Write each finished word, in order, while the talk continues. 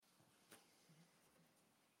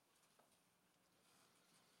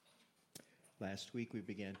Last week we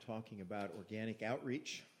began talking about organic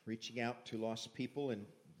outreach, reaching out to lost people in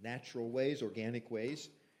natural ways, organic ways.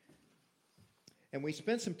 And we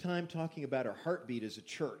spent some time talking about our heartbeat as a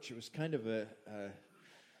church. It was kind of a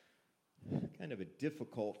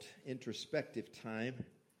difficult, introspective time.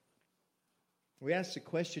 We asked the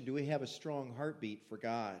question, do we have a strong heartbeat for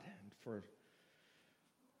God and for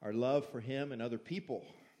our love for Him and other people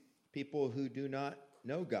who do not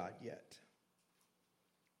know God yet?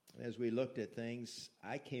 As we looked at things,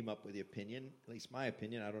 I came up with the opinion, at least my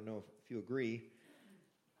opinion, I don't know if you agree,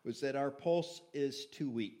 was that our pulse is too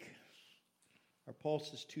weak. Our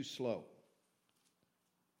pulse is too slow.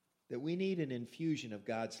 That we need an infusion of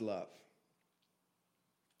God's love.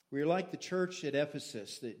 We're like the church at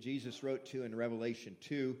Ephesus that Jesus wrote to in Revelation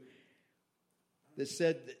 2 that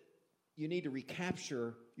said that you need to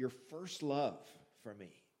recapture your first love for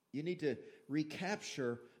me. You need to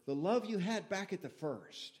recapture the love you had back at the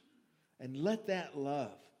first and let that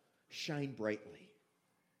love shine brightly.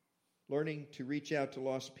 Learning to reach out to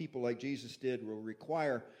lost people like Jesus did will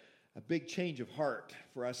require a big change of heart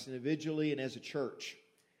for us individually and as a church.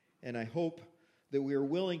 And I hope that we are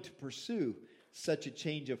willing to pursue such a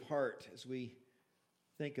change of heart as we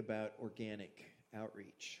think about organic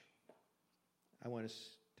outreach. I want us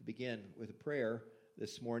to begin with a prayer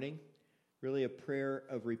this morning, really a prayer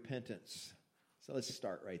of repentance. So let's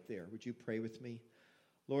start right there. Would you pray with me?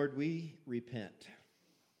 Lord, we repent.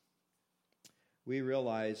 We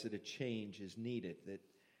realize that a change is needed, that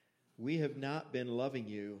we have not been loving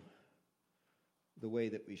you the way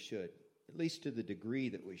that we should, at least to the degree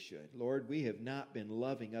that we should. Lord, we have not been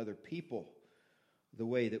loving other people the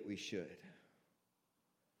way that we should.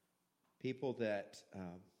 People that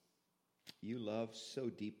you love so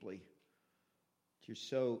deeply. You're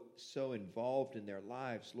so involved in their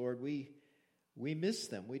lives. Lord, we miss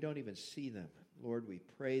them. We don't even see them. Lord, we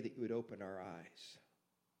pray that you would open our eyes.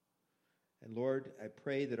 And Lord, I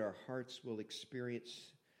pray that our hearts will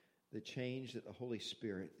experience the change that the Holy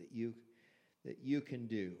Spirit, that you can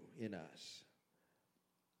do in us.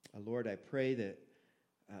 Lord, I pray that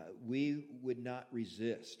we would not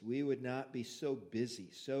resist. We would not be so busy,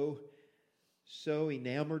 so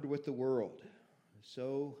enamored with the world,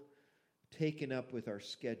 so taken up with our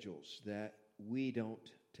schedules that we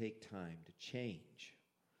don't take time to change,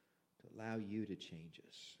 to allow you to change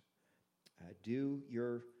us. Do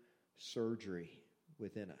your surgery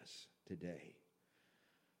within us today,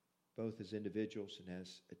 both as individuals and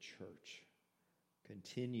as a church.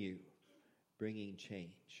 Continue bringing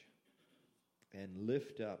change and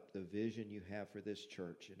lift up the vision you have for this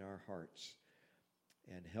church in our hearts,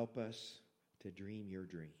 and help us to dream your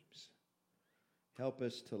dreams. Help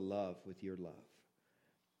us to love with your love.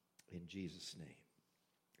 In Jesus' name,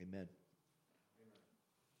 amen.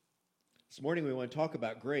 This morning we want to talk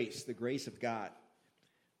about grace, the grace of God.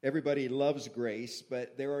 Everybody loves grace,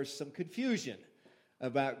 but there is some confusion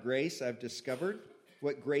about grace, I've discovered,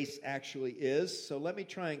 what grace actually is. So let me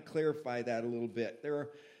try and clarify that a little bit. There are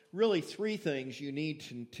really three things you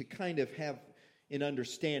need to kind of have an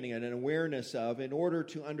understanding and an awareness of in order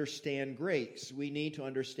to understand grace. We need to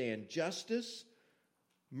understand justice,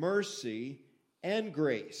 mercy, and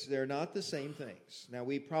grace. They're not the same things. Now,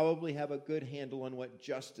 we probably have a good handle on what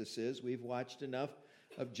justice is. We've watched enough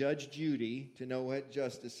of Judge Judy to know what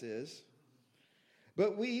justice is.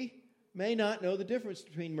 But we may not know the difference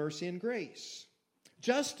between mercy and grace.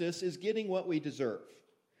 Justice is getting what we deserve.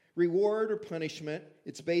 Reward or punishment,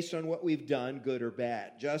 it's based on what we've done, good or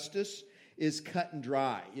bad. Justice is cut and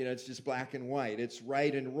dry. It's just black and white. It's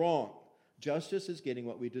right and wrong. Justice is getting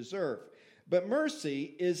what we deserve. But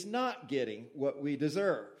mercy is not getting what we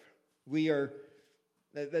deserve.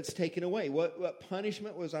 That's taken away. What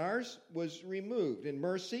punishment was ours was removed. In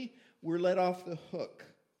mercy, we're let off the hook.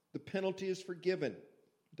 The penalty is forgiven.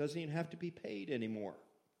 It doesn't even have to be paid anymore.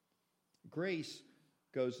 Grace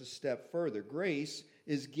goes a step further. Grace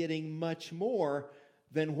is getting much more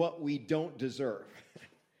than what we don't deserve.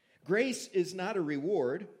 Grace is not a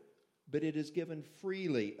reward, but it is given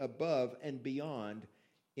freely above and beyond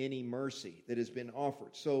any mercy that has been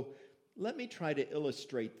offered. So let me try to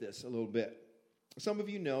illustrate this a little bit. Some of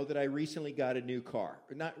you know that I recently got a new car.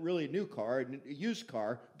 Not really a new car, a used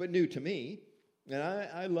car, but new to me. And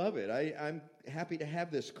I love it. I'm happy to have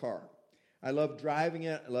this car. I love driving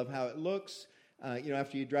it. I love how it looks.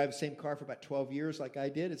 After you drive the same car for about 12 years like I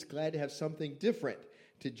did, it's glad to have something different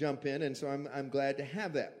to jump in. And so I'm glad to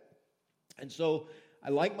have that. And so I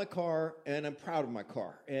like my car, and I'm proud of my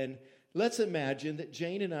car. And let's imagine that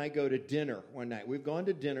Jane and I go to dinner one night. We've gone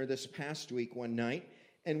to dinner this past week one night,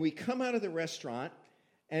 and we come out of the restaurant,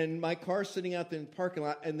 And my car's sitting out there in the parking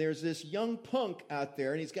lot, and there's this young punk out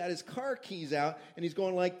there, and he's got his car keys out, and he's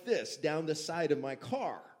going like this down the side of my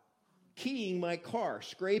car, keying my car,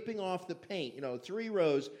 scraping off the paint, 3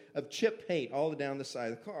 rows of chip paint all down the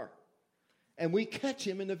side of the car. And we catch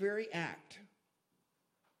him in the very act.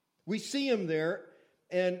 We see him there,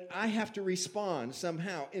 and I have to respond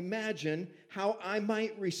somehow. Imagine how I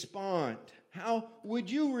might respond. How would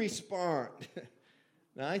you respond?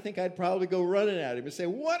 Now, I think I'd probably go running at him and say,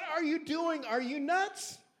 "What are you doing? Are you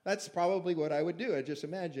nuts?" That's probably what I would do. I just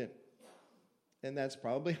imagine. And that's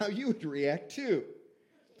probably how you would react too.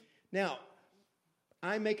 Now,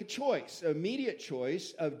 I make a choice, an immediate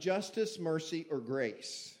choice of justice, mercy, or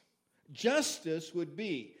grace. Justice would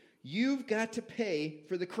be, you've got to pay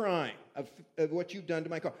for the crime of what you've done to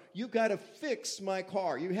my car. You've got to fix my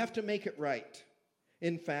car. You have to make it right.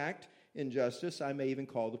 In fact, in justice, I may even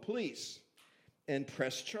call the police and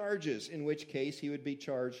press charges, in which case he would be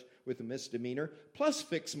charged with a misdemeanor, plus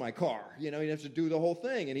fix my car. He'd have to do the whole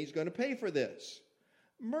thing, and he's going to pay for this.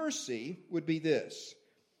 Mercy would be this.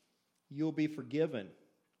 You'll be forgiven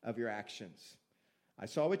of your actions. I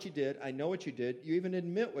saw what you did. I know what you did. You even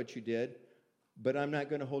admit what you did, but I'm not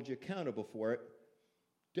going to hold you accountable for it.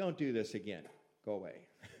 Don't do this again. Go away.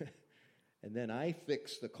 And then I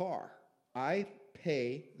fix the car. I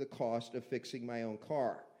pay the cost of fixing my own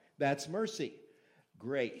car. That's mercy.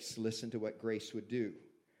 Grace. Listen to what grace would do.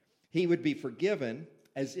 He would be forgiven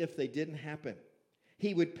as if they didn't happen.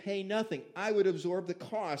 He would pay nothing. I would absorb the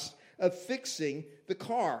cost of fixing the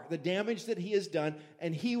car, the damage that he has done,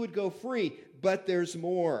 and he would go free. But there's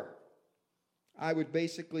more. I would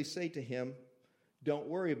basically say to him, don't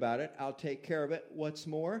worry about it. I'll take care of it. What's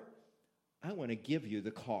more? I want to give you the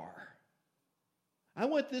car. I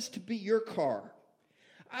want this to be your car.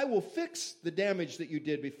 I will fix the damage that you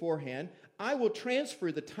did beforehand. I will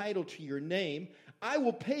transfer the title to your name. I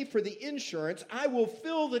will pay for the insurance. I will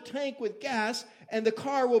fill the tank with gas, and the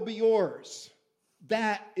car will be yours.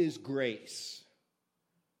 That is grace.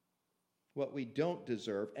 What we don't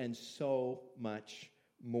deserve, and so much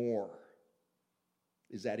more.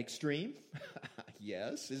 Is that extreme?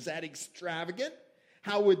 Yes. Is that extravagant?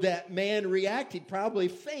 How would that man react? He'd probably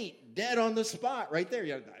faint, dead on the spot right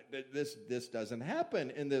there. This doesn't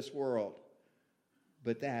happen in this world.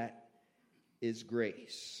 But that is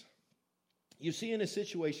grace. You see, in a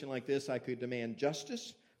situation like this, I could demand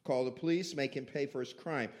justice, call the police, make him pay for his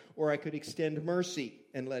crime. Or I could extend mercy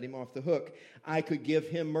and let him off the hook. I could give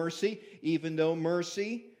him mercy, even though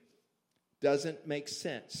mercy doesn't make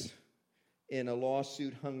sense in a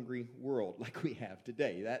lawsuit-hungry world like we have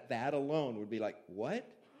today. That alone would be like, what?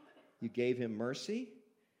 You gave him mercy?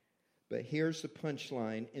 But here's the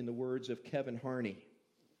punchline in the words of Kevin Harney.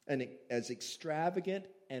 And as extravagant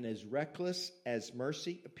and as reckless as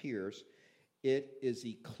mercy appears, it is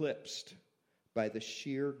eclipsed by the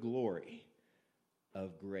sheer glory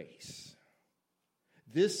of grace.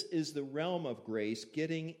 This is the realm of grace,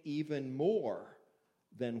 getting even more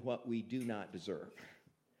than what we do not deserve.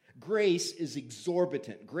 Grace is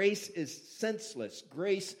exorbitant. Grace is senseless.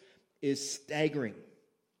 Grace is staggering.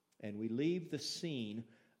 And we leave the scene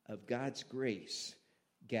of God's grace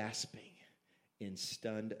gasping in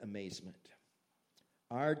stunned amazement.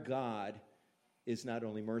 Our God is not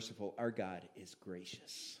only merciful, our God is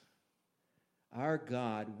gracious. Our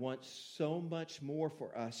God wants so much more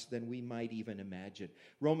for us than we might even imagine.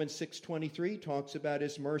 Romans 6:23 talks about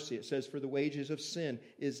his mercy. It says, "For the wages of sin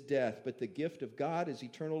is death, but the gift of God is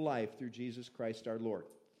eternal life through Jesus Christ our Lord."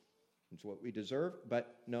 It's what we deserve,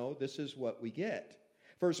 but no, this is what we get.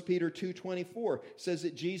 1 Peter 2:24 says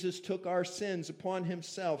that Jesus took our sins upon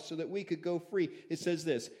himself so that we could go free. It says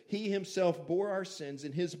this, "He himself bore our sins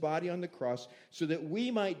in his body on the cross so that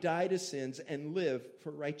we might die to sins and live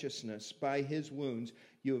for righteousness. By his wounds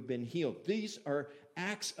you have been healed." These are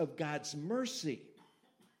acts of God's mercy.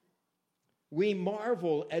 We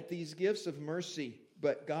marvel at these gifts of mercy,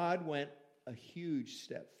 but God went a huge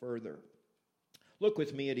step further. Look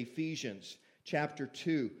with me at Ephesians chapter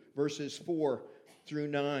 2, verses 4 through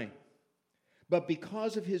 9. "But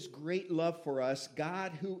because of his great love for us,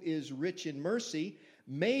 God, who is rich in mercy,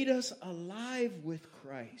 made us alive with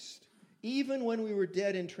Christ, even when we were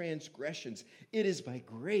dead in transgressions. It is by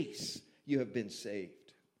grace you have been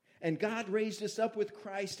saved. And God raised us up with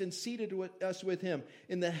Christ and seated us with him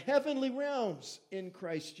in the heavenly realms in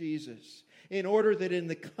Christ Jesus, in order that in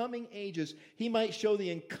the coming ages he might show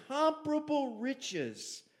the incomparable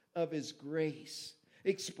riches of his grace,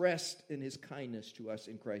 expressed in his kindness to us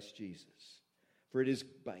in Christ Jesus. For it is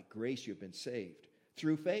by grace you have been saved,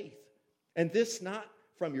 through faith. And this not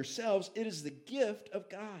from yourselves, it is the gift of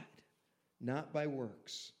God, not by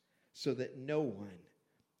works, so that no one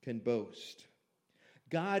can boast.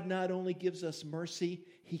 God not only gives us mercy,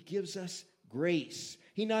 He gives us grace.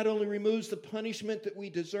 He not only removes the punishment that we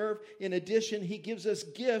deserve, in addition, He gives us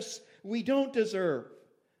gifts we don't deserve.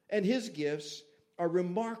 And His gifts are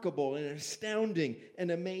remarkable and astounding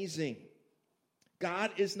and amazing.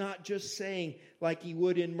 God is not just saying, like He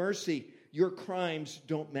would in mercy, your crimes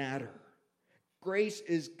don't matter. Grace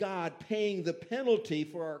is God paying the penalty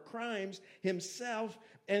for our crimes Himself,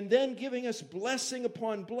 and then giving us blessing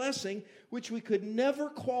upon blessing, which we could never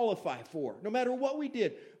qualify for, no matter what we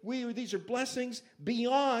did. These are blessings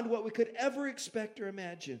beyond what we could ever expect or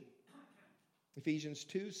imagine. Ephesians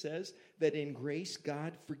 2 says that in grace,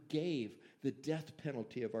 God forgave the death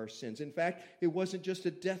penalty of our sins. In fact, it wasn't just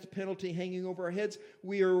a death penalty hanging over our heads.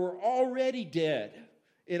 We were already dead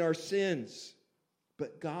in our sins.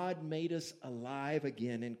 But God made us alive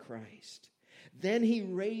again in Christ. Then He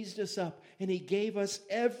raised us up and He gave us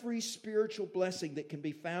every spiritual blessing that can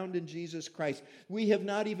be found in Jesus Christ. We have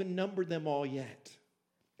not even numbered them all yet.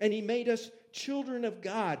 And He made us children of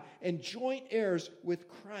God and joint heirs with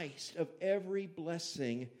Christ of every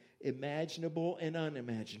blessing imaginable and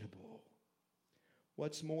unimaginable.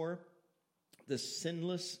 What's more, the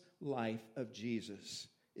sinless life of Jesus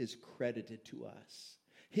is credited to us.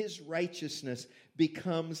 His righteousness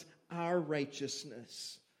becomes our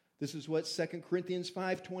righteousness. This is what 2 Corinthians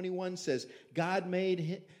 5:21 says. God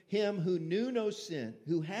made Him who knew no sin,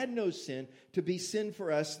 who had no sin, to be sin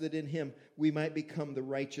for us, that in Him we might become the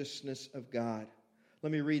righteousness of God.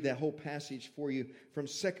 Let me read that whole passage for you from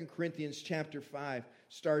 2 Corinthians chapter 5,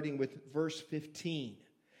 starting with verse 15.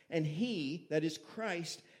 And He, that is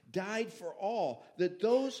Christ, died for all, that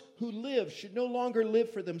those who live should no longer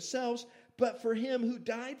live for themselves, but for Him who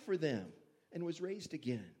died for them and was raised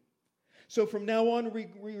again. So from now on, we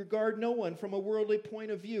regard no one from a worldly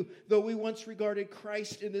point of view. Though we once regarded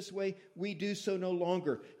Christ in this way, we do so no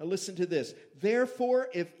longer. Now listen to this. Therefore,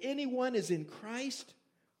 if anyone is in Christ,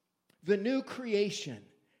 the new creation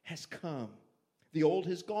has come. The old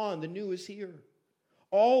has gone, the new is here.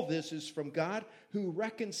 All this is from God, who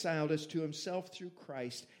reconciled us to Himself through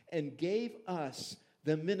Christ and gave us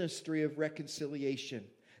the ministry of reconciliation.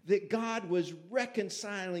 That God was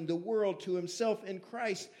reconciling the world to Himself in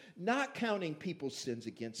Christ, not counting people's sins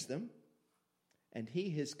against them. And He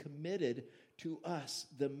has committed to us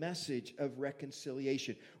the message of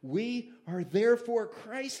reconciliation. We are therefore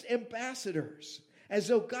Christ's ambassadors, as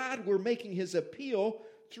though God were making His appeal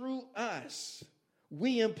through us.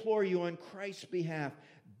 We implore you on Christ's behalf,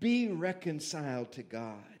 be reconciled to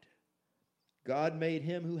God. God made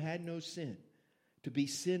Him who had no sin to be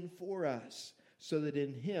sin for us, so that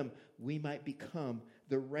in Him we might become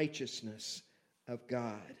the righteousness of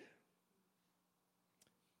God.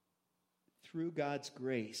 Through God's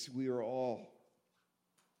grace, we are all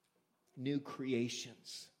new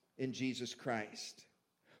creations in Jesus Christ.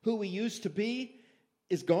 Who we used to be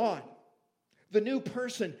is gone. The new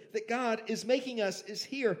person that God is making us is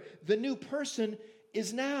here. The new person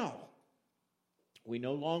is now. We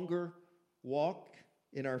no longer walk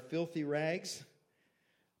in our filthy rags,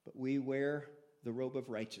 but we wear the robe of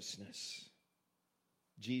righteousness,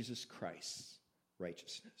 Jesus Christ's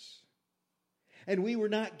righteousness. And we were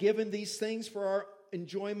not given these things for our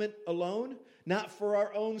enjoyment alone, not for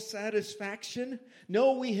our own satisfaction.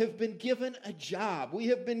 No, we have been given a job. We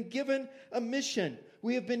have been given a mission.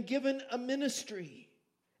 We have been given a ministry.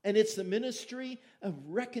 And it's the ministry of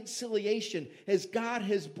reconciliation. As God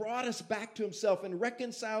has brought us back to Himself and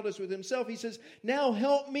reconciled us with Himself, He says, now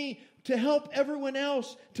help me to help everyone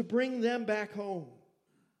else to bring them back home.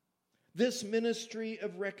 This ministry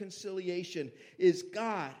of reconciliation is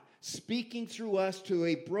God speaking through us to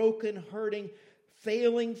a broken, hurting,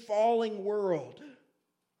 failing, falling world.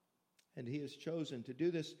 And He has chosen to do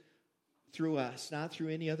this through us, not through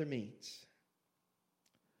any other means.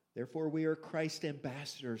 Therefore, we are Christ's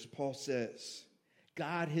ambassadors, Paul says.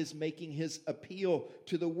 God is making His appeal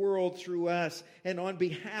to the world through us. And on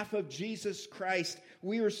behalf of Jesus Christ,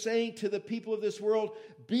 we are saying to the people of this world,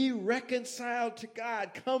 be reconciled to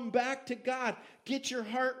God. Come back to God. Get your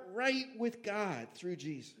heart right with God through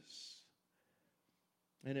Jesus.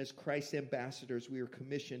 And as Christ's ambassadors, we are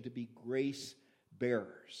commissioned to be grace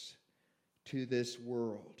bearers to this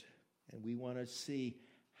world. And we want to see,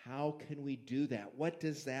 how can we do that? What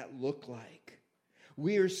does that look like?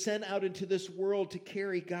 We are sent out into this world to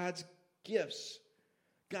carry God's gifts,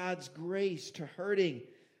 God's grace to hurting,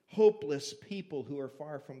 hopeless people who are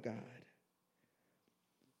far from God.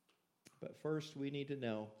 But first, we need to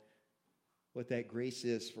know what that grace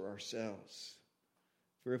is for ourselves.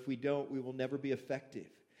 For if we don't, we will never be effective.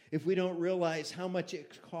 If we don't realize how much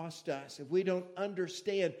it cost us, if we don't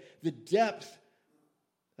understand the depth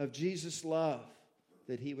of Jesus' love,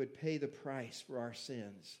 that he would pay the price for our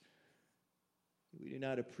sins. We do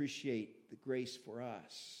not appreciate the grace for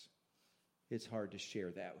us. It's hard to share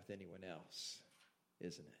that with anyone else,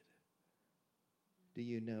 isn't it? Do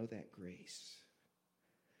you know that grace?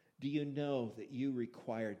 Do you know that you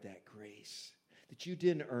required that grace? That you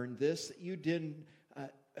didn't earn this, that you didn't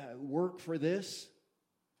work for this?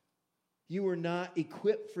 You were not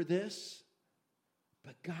equipped for this?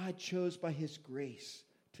 But God chose by his grace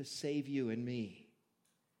to save you and me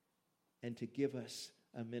and to give us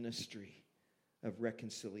a ministry of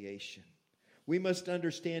reconciliation. We must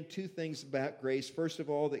understand two things about grace. First of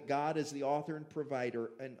all, that God is the author and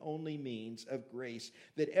provider and only means of grace.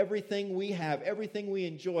 That everything we have, everything we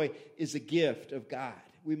enjoy is a gift of God.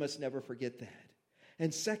 We must never forget that.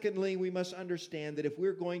 And secondly, we must understand that if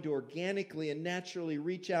we're going to organically and naturally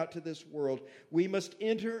reach out to this world, we must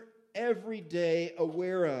enter every day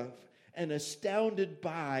aware of and astounded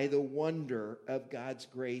by the wonder of God's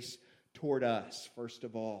grace toward us, first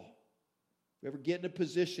of all. We ever get in a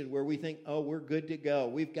position where we think, oh, we're good to go.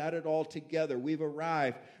 We've got it all together. We've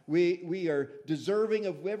arrived. We are deserving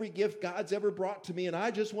of every gift God's ever brought to me, and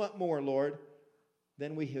I just want more, Lord.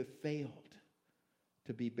 Then we have failed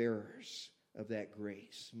to be bearers of that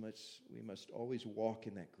grace. We must always walk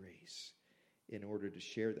in that grace in order to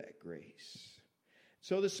share that grace.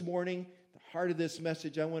 So this morning, the heart of this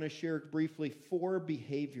message, I want to share briefly 4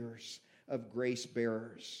 behaviors of grace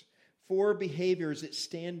bearers. 4 behaviors that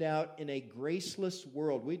stand out in a graceless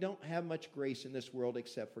world. We don't have much grace in this world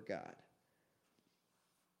except for God.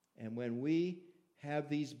 And when we have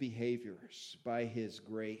these behaviors by his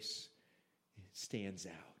grace, it stands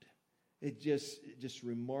out. It's just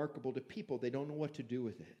remarkable to people. They don't know what to do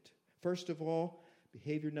with it. First of all,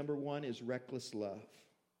 behavior number 1 is reckless love.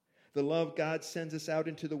 The love God sends us out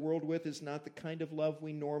into the world with is not the kind of love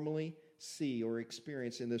we normally see or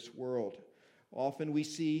experience in this world. Often we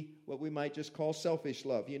see what we might just call selfish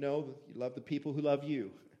love. You know, you love the people who love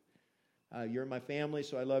you. You're my family,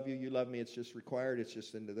 so I love you. You love me. It's just required. It's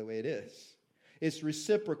just the way it is. It's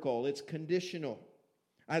reciprocal. It's conditional.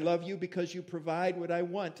 I love you because you provide what I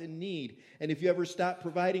want and need. And if you ever stop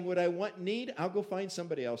providing what I want and need, I'll go find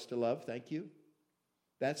somebody else to love. Thank you.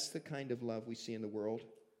 That's the kind of love we see in the world.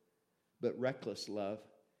 But reckless love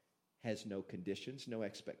has no conditions, no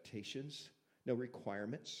expectations, no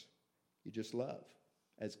requirements. You just love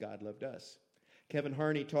as God loved us. Kevin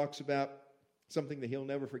Harney talks about something that he'll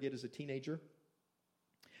never forget as a teenager.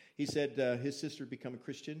 He said his sister had become a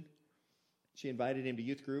Christian. She invited him to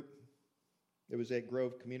youth group. It was at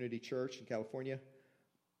Grove Community Church in California.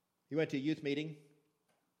 He went to a youth meeting.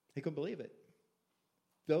 He couldn't believe it.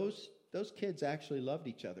 Those kids actually loved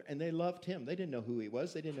each other, and they loved him. They didn't know who he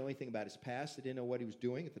was. They didn't know anything about his past. They didn't know what he was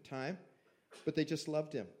doing at the time, but they just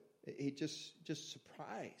loved him. He just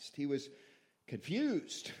surprised. He was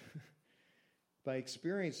confused by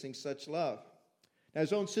experiencing such love. Now,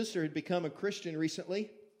 his own sister had become a Christian recently.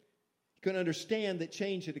 He couldn't understand that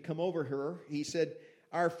change had come over her. He said,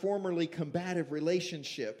 our formerly combative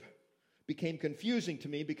relationship became confusing to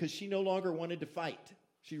me because she no longer wanted to fight.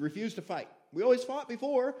 She refused to fight. We always fought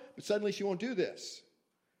before, but suddenly she won't do this.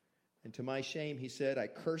 And to my shame, he said, I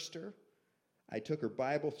cursed her. I took her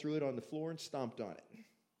Bible, threw it on the floor, and stomped on it.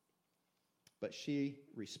 But she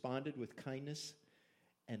responded with kindness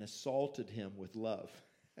and assaulted him with love.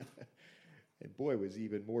 And boy, was he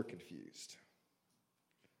even more confused.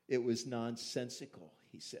 It was nonsensical,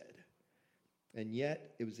 he said. And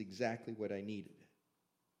yet, it was exactly what I needed.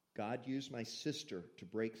 God used my sister to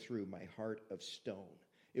break through my heart of stone.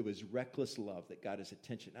 It was reckless love that got his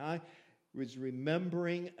attention. I was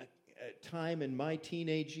remembering a time in my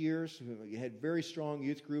teenage years. We had a very strong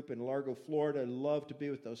youth group in Largo, Florida. I loved to be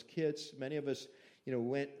with those kids. Many of us,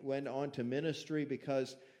 went on to ministry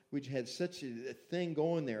because we had such a thing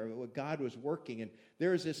going there. God was working. And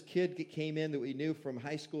there was this kid that came in that we knew from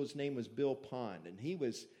high school. His name was Bill Pond. And he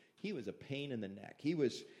was a pain in the neck. He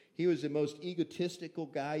was the most egotistical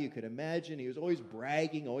guy you could imagine. He was always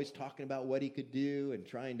bragging, always talking about what he could do and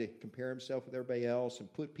trying to compare himself with everybody else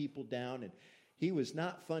and put people down. And he was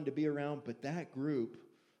not fun to be around, but that group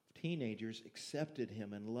of teenagers accepted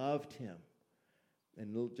him and loved him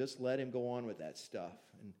and just let him go on with that stuff.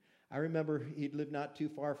 And I remember he'd live not too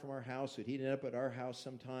far from our house, but he'd end up at our house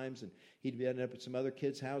sometimes, and he'd end up at some other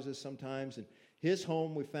kids' houses sometimes. And his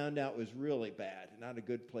home, we found out, was really bad, not a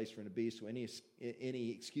good place for him to be. So any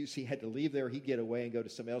excuse he had to leave there, he'd get away and go to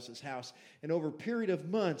somebody else's house. And over a period of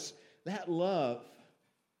months, that love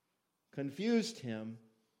confused him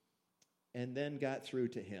and then got through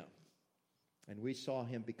to him. And we saw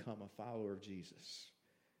him become a follower of Jesus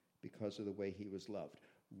because of the way he was loved.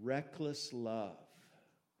 Reckless love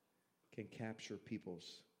can capture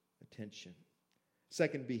people's attention.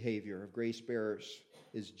 Second behavior of grace bearers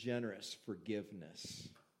is generous forgiveness.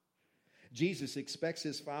 Jesus expects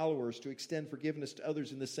his followers to extend forgiveness to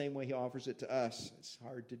others in the same way he offers it to us. It's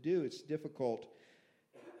hard to do. It's difficult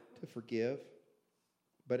to forgive,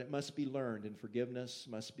 but it must be learned, and forgiveness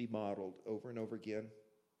must be modeled over and over again.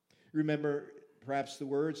 Remember perhaps the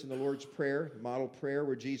words in the Lord's Prayer, the model prayer,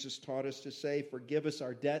 where Jesus taught us to say, "Forgive us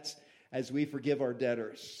our debts as we forgive our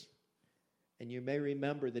debtors." And you may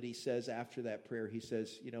remember that he says after that prayer, he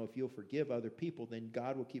says, if you'll forgive other people, then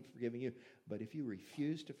God will keep forgiving you. But if you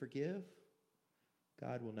refuse to forgive,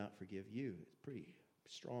 God will not forgive you. It's pretty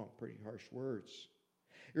strong, pretty harsh words.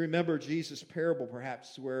 You remember Jesus' parable,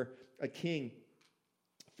 perhaps, where a king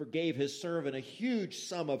forgave his servant a huge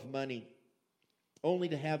sum of money, only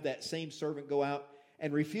to have that same servant go out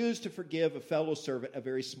and refuse to forgive a fellow servant a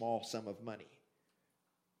very small sum of money.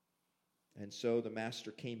 And so the master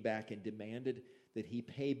came back and demanded that he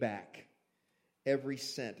pay back every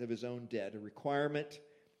cent of his own debt, a requirement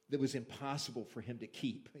that was impossible for him to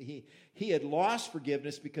keep. He had lost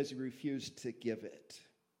forgiveness because he refused to give it.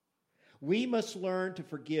 We must learn to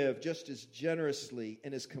forgive just as generously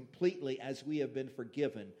and as completely as we have been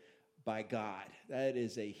forgiven by God. That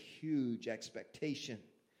is a huge expectation,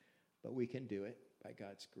 but we can do it by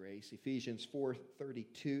God's grace. Ephesians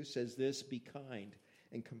 4:32 says this, "Be kind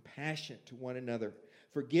and compassionate to one another,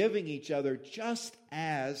 forgiving each other just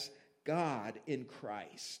as God in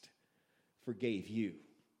Christ forgave you."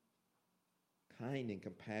 Kind and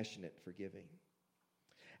compassionate forgiving.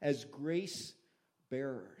 As grace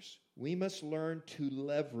bearers, we must learn to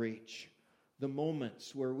leverage the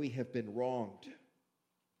moments where we have been wronged,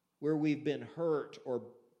 where we've been hurt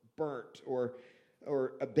or burnt or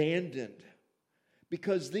abandoned.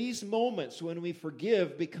 Because these moments when we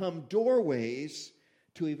forgive become doorways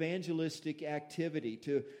to evangelistic activity,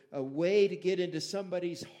 to a way to get into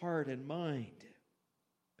somebody's heart and mind.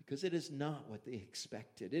 Because it is not what they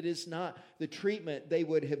expected. It is not the treatment they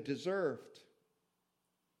would have deserved.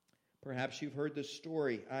 Perhaps you've heard the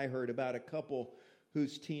story I heard about a couple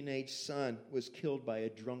whose teenage son was killed by a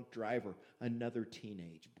drunk driver, another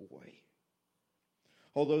teenage boy.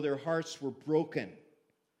 Although their hearts were broken,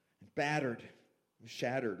 battered,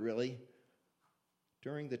 shattered really,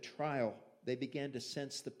 during the trial, they began to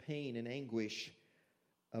sense the pain and anguish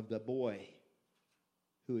of the boy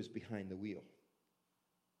who was behind the wheel.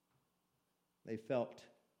 They felt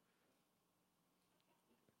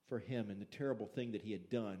for him and the terrible thing that he had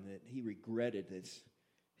done, that he regretted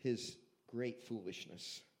his great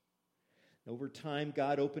foolishness. And over time,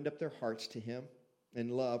 God opened up their hearts to him in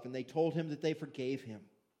love, and they told him that they forgave him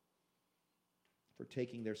for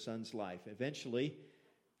taking their son's life. Eventually,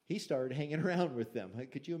 he started hanging around with them.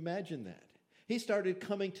 Could you imagine that? He started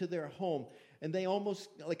coming to their home, and they almost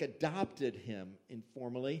like adopted him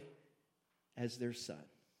informally as their son.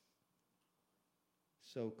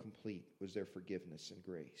 So complete was their forgiveness and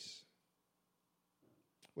grace.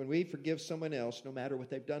 When we forgive someone else, no matter what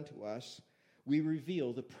they've done to us, we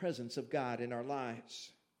reveal the presence of God in our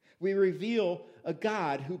lives. We reveal a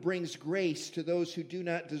God who brings grace to those who do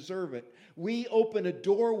not deserve it. We open a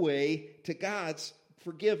doorway to God's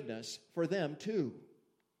forgiveness for them too.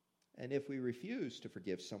 And if we refuse to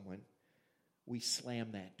forgive someone, we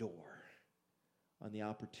slam that door on the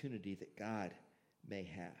opportunity that God may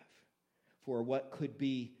have for what could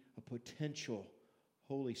be a potential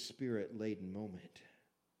Holy Spirit-laden moment.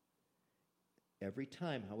 Every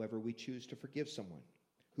time, however, we choose to forgive someone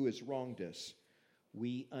who has wronged us,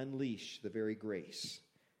 we unleash the very grace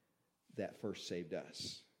that first saved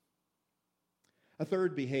us. A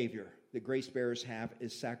third behavior that grace bearers have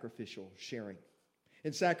is sacrificial sharing.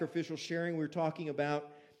 In sacrificial sharing, we're talking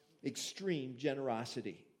about extreme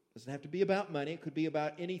generosity. It doesn't have to be about money. It could be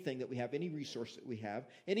about anything that we have, any resource that we have,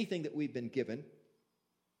 anything that we've been given.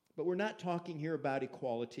 But we're not talking here about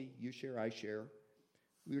equality. You share, I share.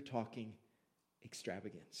 We're talking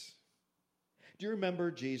extravagance. Do you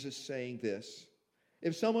remember Jesus saying this?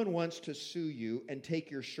 If someone wants to sue you and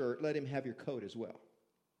take your shirt, let him have your coat as well.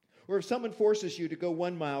 Or if someone forces you to go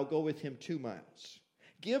 1 mile, go with him 2 miles.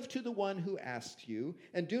 Give to the one who asks you,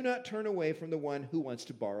 and do not turn away from the one who wants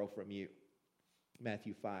to borrow from you.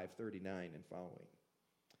 Matthew 5:39 and following.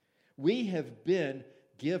 We have been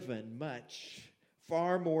given much,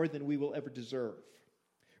 far more than we will ever deserve.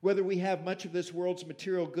 Whether we have much of this world's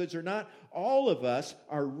material goods or not, all of us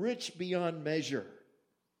are rich beyond measure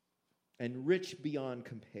and rich beyond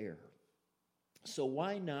compare. So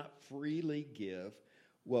why not freely give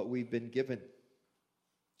what we've been given?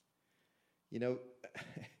 You know,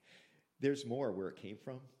 there's more where it came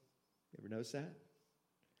from. You ever notice that?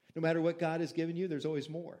 No matter what God has given you, there's always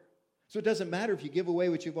more. So it doesn't matter if you give away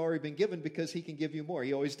what you've already been given, because he can give you more.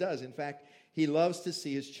 He always does. In fact, he loves to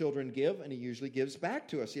see his children give, and he usually gives back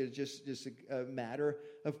to us. It's just a matter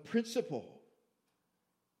of principle.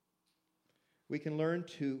 We can learn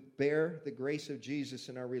to bear the grace of Jesus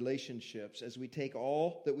in our relationships as we take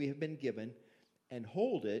all that we have been given and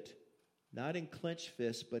hold it, not in clenched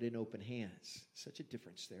fists, but in open hands. Such a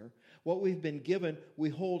difference there. What we've been given, we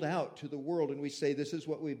hold out to the world, and we say, this is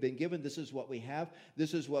what we've been given, this is what we have,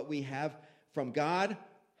 this is what we have from God.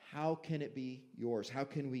 How can it be yours? How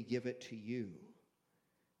can we give it to you?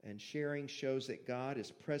 And sharing shows that God is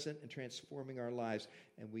present and transforming our lives,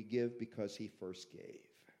 and we give because he first gave.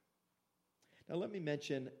 Now let me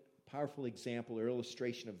mention a powerful example or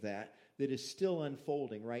illustration of that is still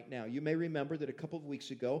unfolding right now. You may remember that a couple of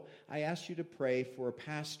weeks ago, I asked you to pray for a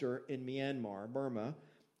pastor in Myanmar, Burma,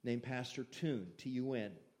 named Pastor Toon,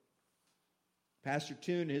 T-U-N. Pastor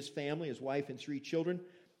Toon and his family, his wife and 3 children,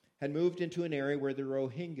 had moved into an area where the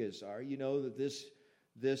Rohingyas are. You know that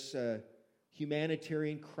this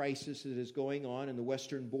humanitarian crisis that is going on in the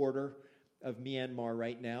western border of Myanmar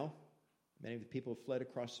right now. Many of the people have fled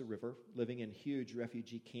across the river, living in huge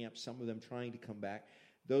refugee camps, some of them trying to come back.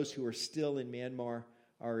 Those who are still in Myanmar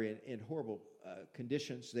are in horrible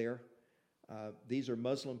conditions there. These are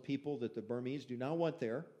Muslim people that the Burmese do not want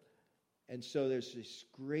there. And so there's this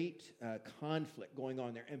great conflict going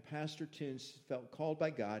on there. And Pastor Toons felt called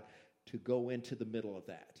by God to go into the middle of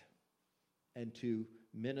that and to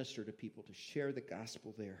minister to people, to share the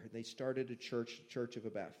gospel there. They started a church of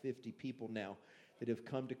about 50 people now that have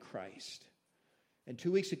come to Christ. And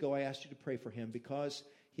 2 weeks ago, I asked you to pray for him because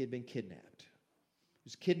he had been kidnapped. He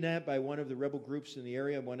was kidnapped by one of the rebel groups in the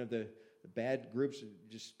area, one of the bad groups,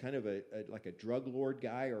 just kind of like a drug lord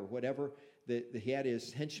guy or whatever. That he had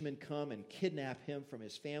his henchmen come and kidnap him from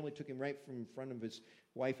his family, took him right from in front of his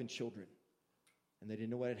wife and children. And they didn't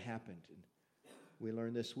know what had happened. And we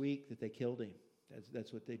learned this week that they killed him.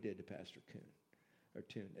 That's what they did to Pastor Toon.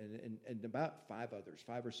 And about 5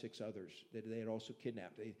 or 6 others that they had also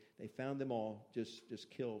kidnapped. They found them all just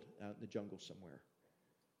killed out in the jungle somewhere.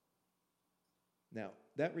 Now,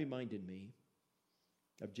 that reminded me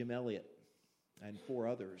of Jim Elliot and 4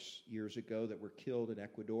 others years ago that were killed in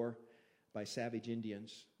Ecuador by savage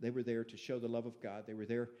Indians. They were there to show the love of God. They were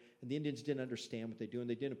there, and the Indians didn't understand what they were doing.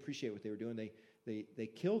 They didn't appreciate what they were doing. They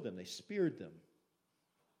killed them. They speared them.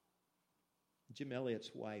 Jim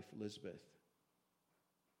Elliot's wife, Elizabeth,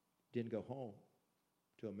 didn't go home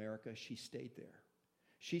to America. She stayed there.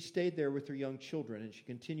 She stayed there with her young children, and she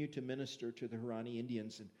continued to minister to the Huaorani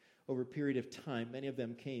Indians. And over a period of time, many of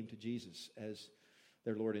them came to Jesus as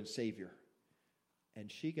their Lord and Savior. And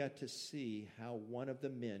she got to see how one of the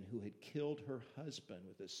men who had killed her husband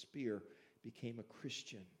with a spear became a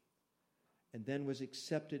Christian and then was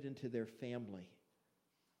accepted into their family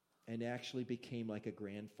and actually became like a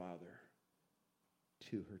grandfather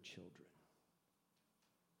to her children.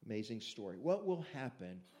 Amazing story. What will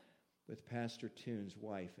happen with Pastor Toon's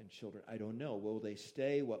wife and children? I don't know. Will they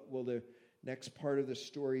stay? What will the next part of the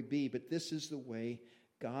story be? But this is the way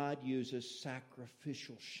God uses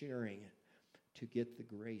sacrificial sharing to get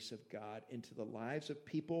the grace of God into the lives of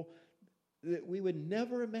people that we would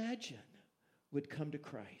never imagine would come to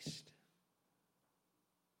Christ.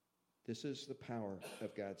 This is the power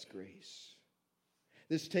of God's grace.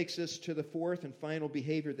 This takes us to the 4th and final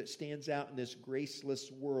behavior that stands out in this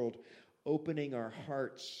graceless world, opening our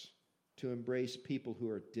hearts to embrace people who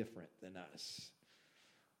are different than us.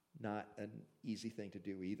 Not an easy thing to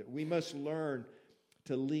do either. We must learn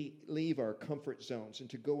to leave our comfort zones and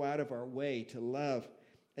to go out of our way to love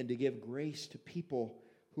and to give grace to people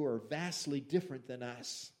who are vastly different than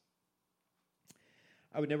us.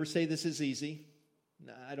 I would never say this is easy.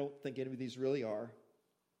 I don't think any of these really are.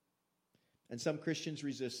 And some Christians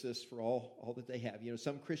resist this for all that they have. You know,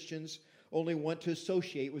 some Christians only want to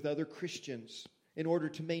associate with other Christians in order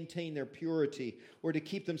to maintain their purity or to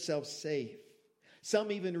keep themselves safe.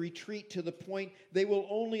 Some even retreat to the point they will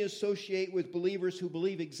only associate with believers who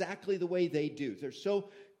believe exactly the way they do. They're so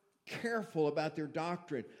careful about their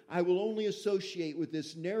doctrine. I will only associate with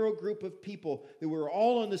this narrow group of people that we're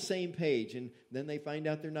all on the same page. And then they find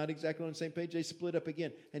out they're not exactly on the same page. They split up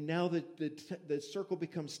again. And now the circle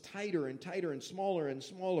becomes tighter and tighter and smaller and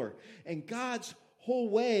smaller. And God's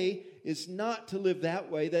whole way is not to live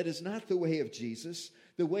that way. That is not the way of Jesus.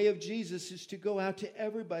 The way of Jesus is to go out to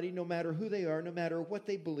everybody, no matter who they are, no matter what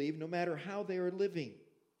they believe, no matter how they are living.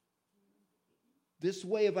 This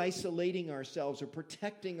way of isolating ourselves or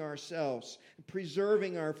protecting ourselves,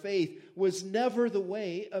 preserving our faith, was never the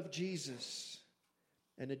way of Jesus.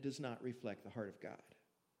 And it does not reflect the heart of God.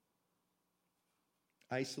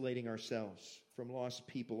 Isolating ourselves from lost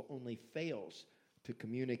people only fails to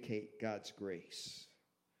communicate God's grace.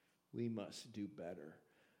 We must do better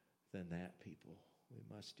than that, people. We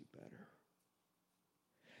must do better.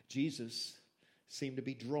 Jesus seemed to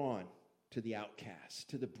be drawn to the outcasts,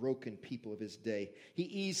 to the broken people of his day. He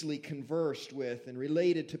easily conversed with and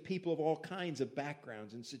related to people of all kinds of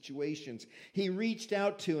backgrounds and situations. He reached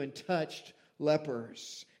out to and touched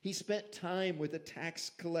lepers. He spent time with the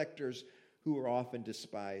tax collectors who were often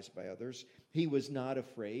despised by others. He was not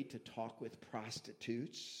afraid to talk with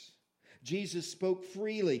prostitutes. Jesus spoke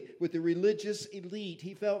freely with the religious elite.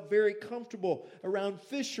 He felt very comfortable around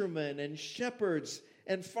fishermen and shepherds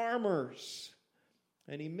and farmers.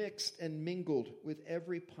 And he mixed and mingled with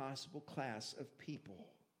every possible class of people.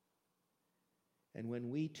 And when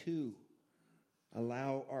we too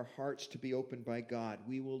allow our hearts to be opened by God,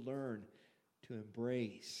 we will learn to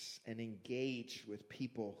embrace and engage with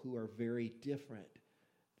people who are very different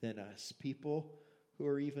than us. People who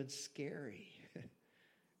are even scary.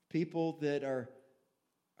 People that are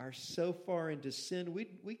so far into sin,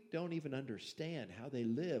 we don't even understand how they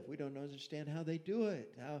live. We don't understand how they do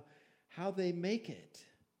it, how they make it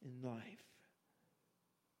in life.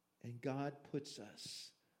 And God puts us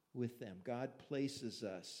with them. God places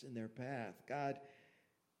us in their path. God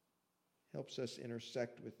helps us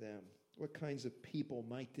intersect with them. What kinds of people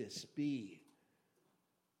might this be?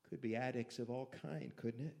 Could be addicts of all kind,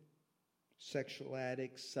 couldn't it? Sexual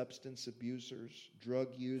addicts, substance abusers, drug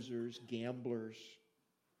users, gamblers.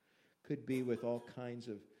 Could be with all kinds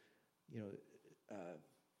of,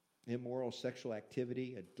 immoral sexual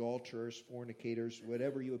activity, adulterers, fornicators,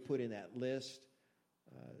 whatever you would put in that list,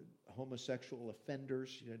 homosexual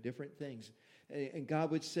offenders, different things. And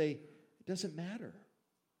God would say, it doesn't matter.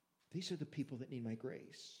 These are the people that need my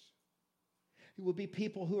grace. It will be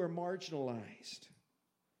people who are marginalized,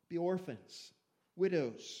 be orphans,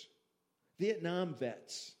 widows, Vietnam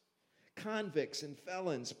vets, convicts and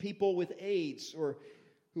felons, people with AIDS or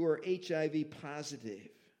who are HIV positive.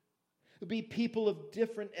 It will be people of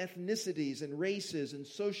different ethnicities and races and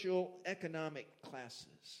socioeconomic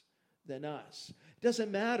classes than us. It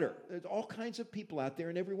doesn't matter. There's all kinds of people out there,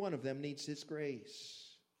 and every one of them needs His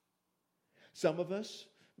grace. Some of us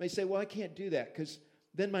may say, well, I can't do that because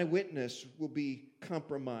then my witness will be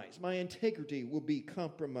compromised. My integrity will be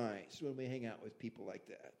compromised when we hang out with people like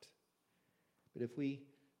that. But if we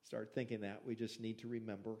start thinking that, we just need to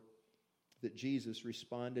remember that Jesus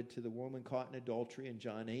responded to the woman caught in adultery in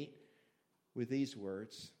John 8 with these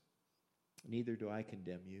words, neither do I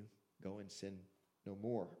condemn you. Go and sin no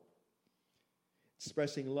more.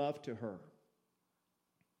 Expressing love to her.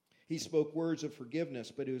 He spoke words of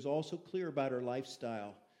forgiveness, but he was also clear about her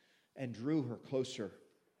lifestyle and drew her closer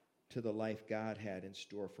to the life God had in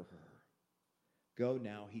store for her. Go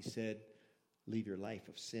now, he said, leave your life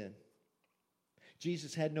of sin.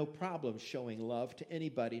 Jesus had no problem showing love to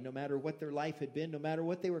anybody, no matter what their life had been, no matter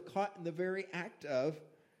what they were caught in the very act of.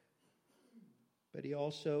 But he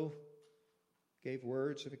also gave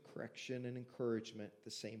words of correction and encouragement at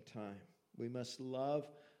the same time. We must love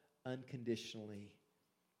unconditionally,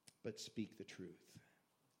 but speak the truth.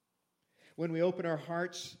 When we open our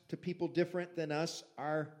hearts to people different than us,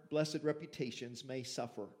 our blessed reputations may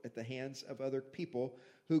suffer at the hands of other people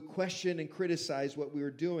who question and criticize what we were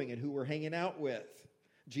doing and who we're hanging out with.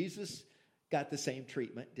 Jesus got the same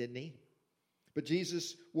treatment, didn't he? But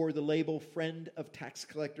Jesus wore the label friend of tax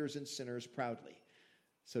collectors and sinners proudly.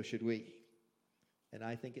 So should we. And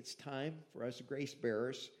I think it's time for us grace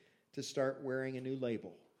bearers to start wearing a new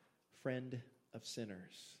label, friend of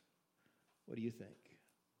sinners. What do you think?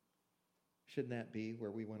 Shouldn't that be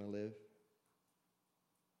where we want to live?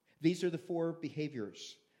 These are the 4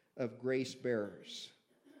 behaviors of grace bearers.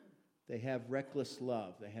 They have reckless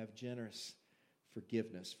love. They have generous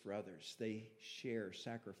forgiveness for others. They share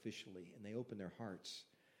sacrificially, and they open their hearts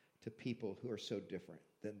to people who are so different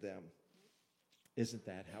than them. Isn't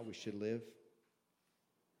that how we should live?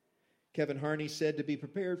 Kevin Harney said, to be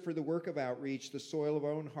prepared for the work of outreach, the soil of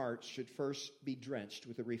our own hearts should first be drenched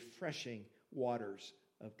with the refreshing waters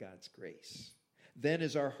of God's grace. Then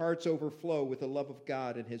as our hearts overflow with the love of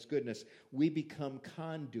God and His goodness, we become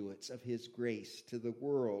conduits of His grace to the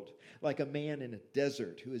world, like a man in a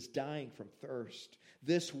desert who is dying from thirst.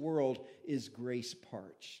 This world is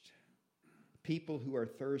grace-parched. People who are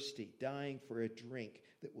thirsty, dying for a drink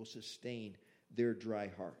that will sustain their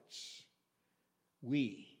dry hearts.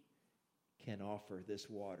 We can offer this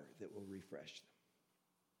water that will refresh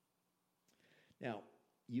them. Now,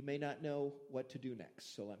 you may not know what to do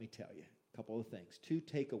next, so let me tell you a couple of things. 2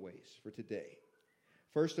 takeaways for today.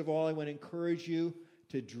 First of all, I want to encourage you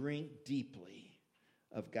to drink deeply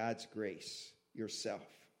of God's grace yourself.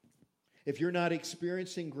 If you're not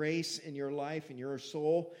experiencing grace in your life, in your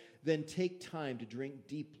soul, then take time to drink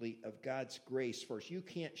deeply of God's grace first. You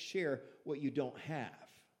can't share what you don't have.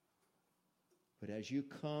 But as you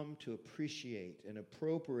come to appreciate and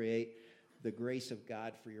appropriate the grace of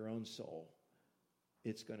God for your own soul,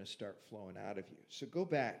 it's going to start flowing out of you. So go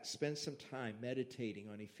back, spend some time meditating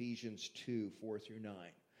on Ephesians 2, 4 through 9.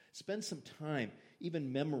 Spend some time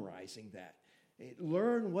even memorizing that.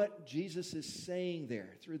 Learn what Jesus is saying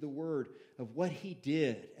there through the word of what he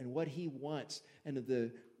did and what he wants and of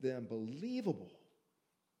the unbelievable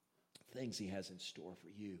things he has in store for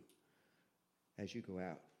you as you go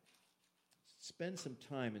out. Spend some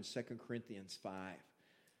time in 2 Corinthians 5,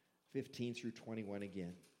 15 through 21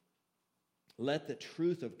 again. Let the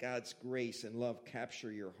truth of God's grace and love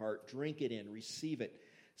capture your heart. Drink it in, receive it,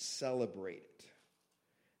 celebrate it.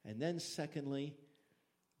 And then secondly,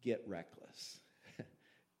 get reckless.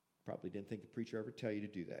 Probably didn't think the preacher ever tell you to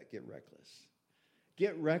do that. Get reckless.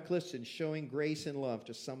 Get reckless in showing grace and love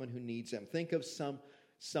to someone who needs them. Think of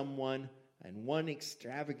someone and one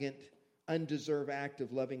extravagant, undeserved act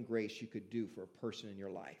of loving grace you could do for a person in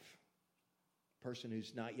your life. A person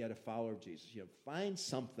who's not yet a follower of Jesus. Find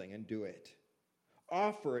something and do it.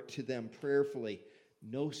 Offer it to them prayerfully,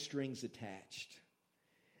 no strings attached.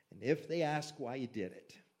 And if they ask why you did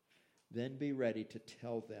it, then be ready to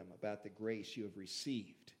tell them about the grace you have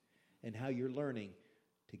received and how you're learning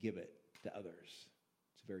to give it to others.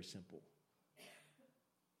 It's very simple.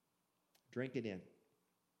 Drink it in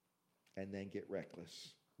and then get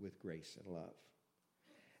reckless with grace and love.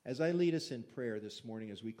 As I lead us in prayer this morning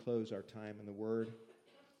as we close our time in the Word,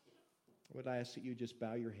 I would ask that you just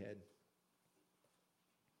bow your head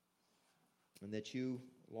and that you,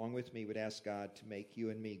 along with me, would ask God to make you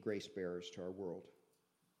and me grace bearers to our world.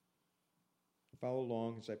 Follow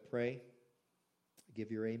along as I pray. Give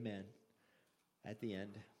your amen at the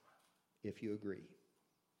end if you agree.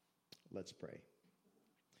 Let's pray.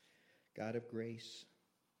 God of grace,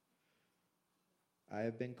 I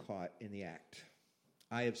have been caught in the act.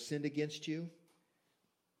 I have sinned against you.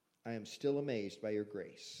 I am still amazed by your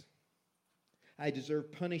grace. I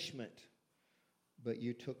deserve punishment, but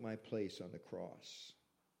you took my place on the cross.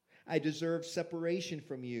 I deserve separation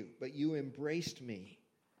from you, but you embraced me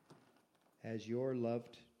as your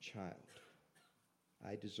loved child.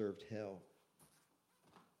 I deserved hell,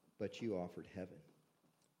 but you offered heaven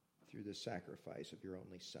through the sacrifice of your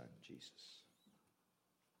only Son, Jesus.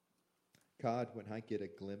 God, when I get a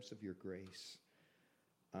glimpse of your grace,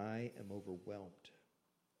 I am overwhelmed.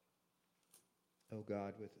 Oh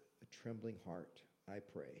God, with a trembling heart, I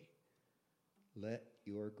pray, let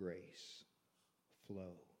your grace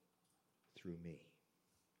flow through me.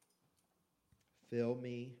 Fill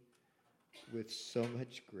me with so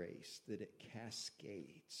much grace that it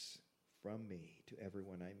cascades from me to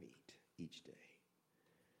everyone I meet each day.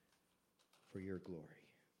 For your glory.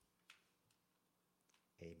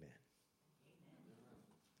 Amen.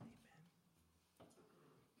 Amen.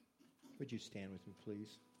 Would you stand with me,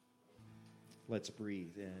 please? Let's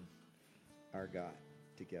breathe in our God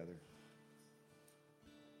together.